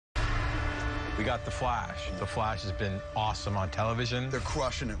We got The Flash. The Flash has been awesome on television. They're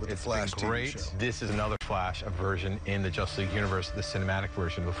crushing it with the Flash been great. TV show. This is another Flash, a version in the Justice League universe, the cinematic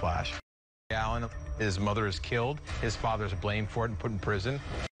version of The Flash. Allen, his mother is killed. His father is blamed for it and put in prison.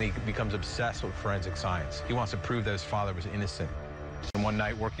 He becomes obsessed with forensic science. He wants to prove that his father was innocent. And one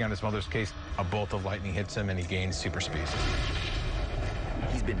night, working on his mother's case, a bolt of lightning hits him and he gains super speed.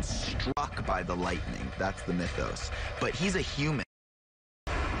 He's been struck by the lightning. That's the mythos. But he's a human.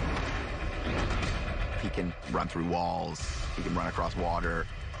 He can run through walls. He can run across water.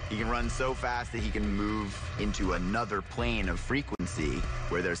 He can run so fast that he can move into another plane of frequency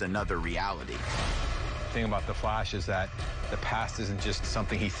where there's another reality. The thing about The Flash is that the past isn't just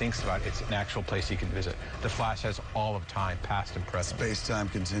something he thinks about, it's an actual place he can visit. The Flash has all of time, past and present. Space-time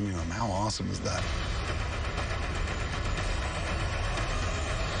continuum. How awesome is that?